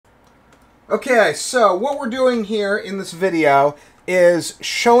Okay, so what we're doing here in this video is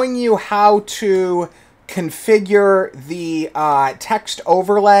showing you how to configure the text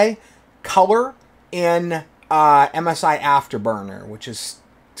overlay color in MSI Afterburner, which is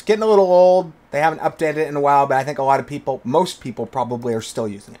it's getting a little old. They haven't updated it in a while, but I think a lot of people, most people probably are still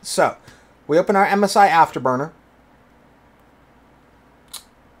using it. So we open our MSI Afterburner,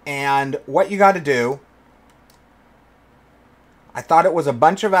 and what you got to do, I thought it was a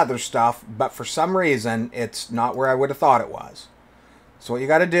bunch of other stuff, but for some reason, it's not where I would have thought it was. So what you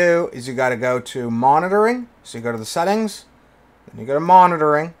got to do is you got to go to monitoring. So you go to the settings, then you go to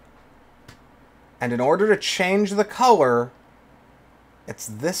monitoring. And in order to change the color, it's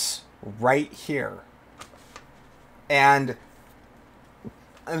this right here. And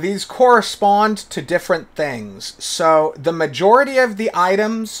these correspond to different things. So the majority of the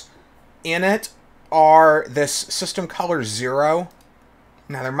items in it are this system color 0.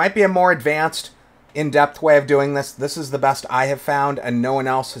 Now there might be a more advanced, in-depth way of doing this. This is the best I have found, and no one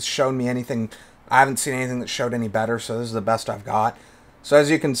else has shown me anything. I haven't seen anything that showed any better, so this is the best I've got. So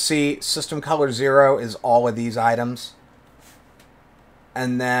as you can see, system color 0 is all of these items.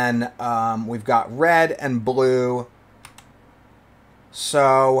 And then we've got red and blue.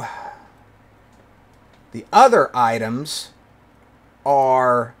 So the other items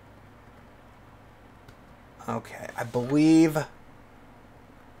are, okay, I believe,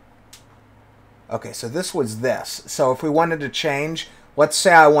 okay, so this was this. So if we wanted to change, let's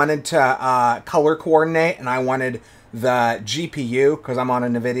say I wanted to color coordinate and I wanted the GPU, because I'm on a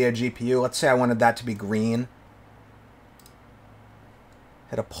NVIDIA GPU, let's say I wanted that to be green.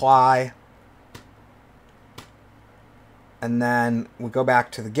 Hit apply. And then we go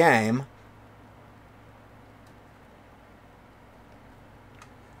back to the game.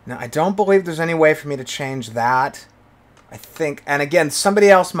 Now, I don't believe there's any way for me to change that. I think, and again, somebody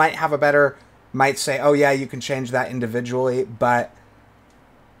else might have a better, might say, oh yeah, you can change that individually, but,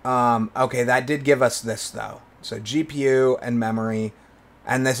 okay, that did give us this though. So GPU and memory,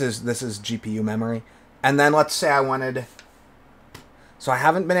 and this is GPU memory. And then let's say I wanted, so I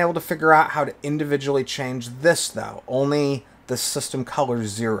haven't been able to figure out how to individually change this though, only the system color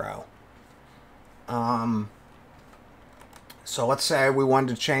 0. So let's say we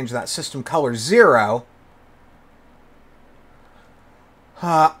wanted to change that system color 0.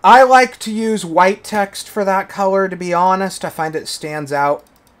 I like to use white text for that color, to be honest. I find it stands out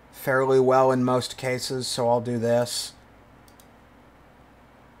fairly well in most cases, so I'll do this.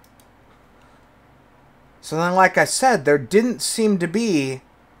 So then, like I said, there didn't seem to be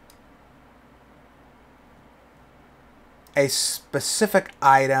a specific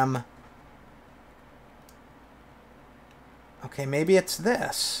item. Okay, maybe it's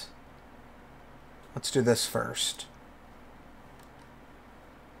this. Let's do this first.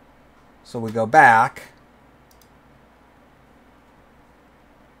 So we go back.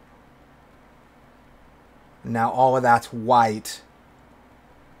 Now all of that's white.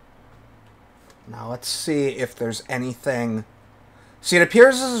 Now let's see if there's anything. See, it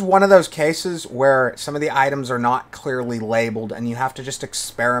appears this is one of those cases where some of the items are not clearly labeled and you have to just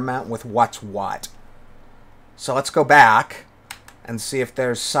experiment with what's what. So let's go back and see if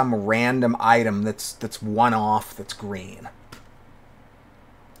there's some random item that's one-off that's green.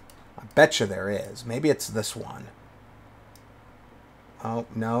 I bet you there is. Maybe it's this one. Oh,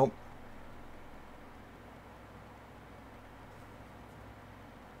 no.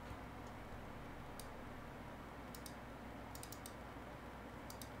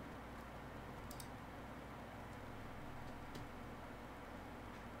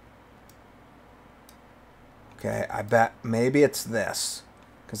 Okay, I bet maybe it's this,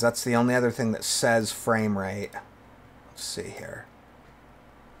 because that's the only other thing that says frame rate. Let's see here.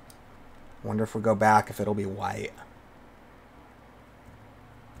 Wonder if we go back if it'll be white.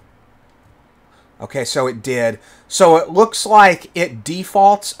 Okay, so it did. So it looks like it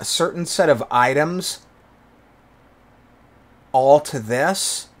defaults a certain set of items all to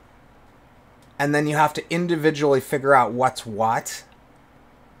this, and then you have to individually figure out what's what.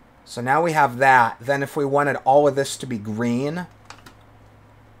 So now we have that. Then if we wanted all of this to be green,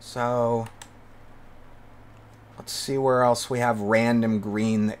 so let's see where else we have random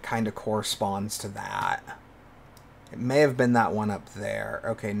green that kind of corresponds to that. It may have been that one up there.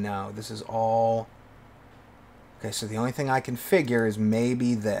 Okay, no, this is all. Okay, so the only thing I can figure is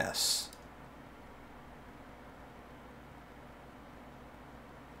maybe this.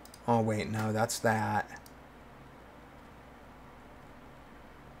 Oh, wait, no, that's that.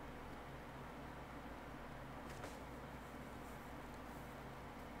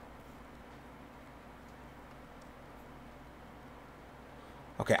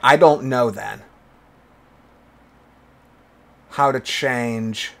 Okay, I don't know then how to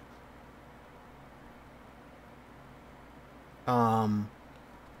change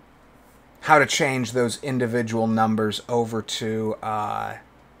those individual numbers over to the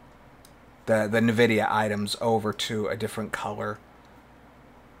NVIDIA items over to a different color.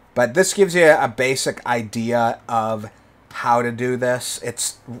 But this gives you a basic idea of how to do this.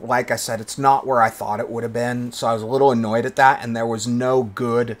 It's, like I said, it's not where I thought it would have been, so I was a little annoyed at that, and there was no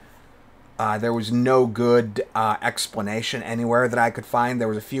good explanation anywhere that I could find. There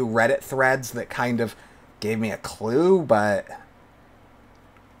was a few Reddit threads that kind of gave me a clue, but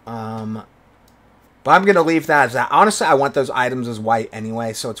I'm going to leave that as that. Honestly, I want those items as white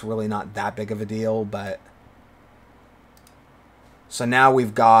anyway, so it's really not that big of a deal, but... So now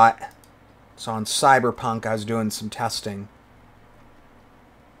we've got... So on Cyberpunk, I was doing some testing.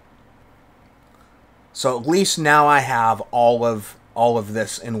 So at least now I have all of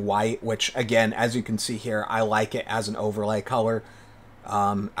this in white, which, again, as you can see here, I like it as an overlay color.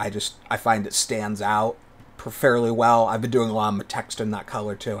 I find it stands out fairly well. I've been doing a lot of text in that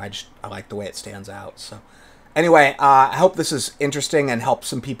color too. I like the way it stands out. So anyway, I hope this is interesting and helps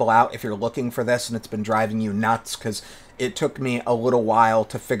some people out if you're looking for this and it's been driving you nuts, because it took me a little while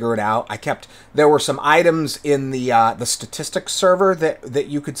to figure it out. There were some items in the statistics server that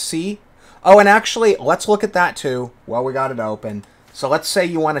you could see. Oh, and actually, let's look at that too while we got it open. So let's say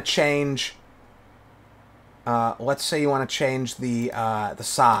you want to change. Let's say you want to change the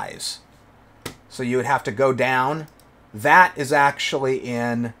size. So you would have to go down. That is actually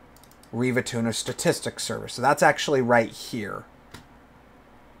in Rivatuner statistics server. So that's actually right here.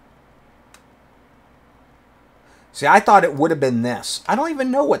 See, I thought it would have been this. I don't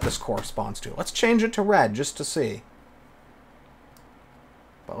even know what this corresponds to. Let's change it to red just to see.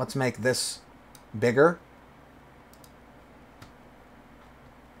 But let's make this bigger.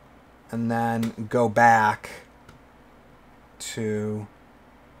 And then go back to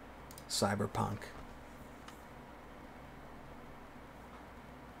Cyberpunk.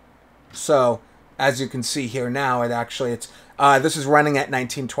 So, as you can see here now, this is running at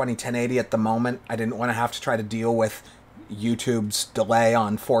 1920 1080 at the moment. I didn't want to have to try to deal with YouTube's delay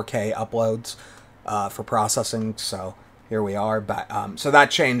on 4K uploads for processing, so here we are. But so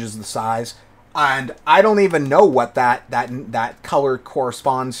that changes the size, and I don't even know what that color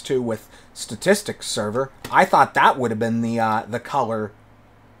corresponds to with statistics server. I thought that would have been the color,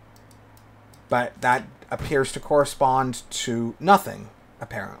 but that appears to correspond to nothing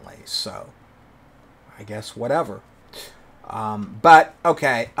apparently. So I guess whatever. But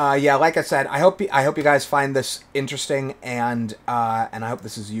okay, yeah, like I said, I hope you guys find this interesting, and I hope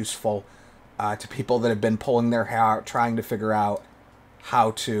this is useful to people that have been pulling their hair out trying to figure out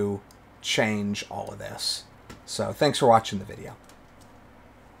how to change all of this. So thanks for watching the video.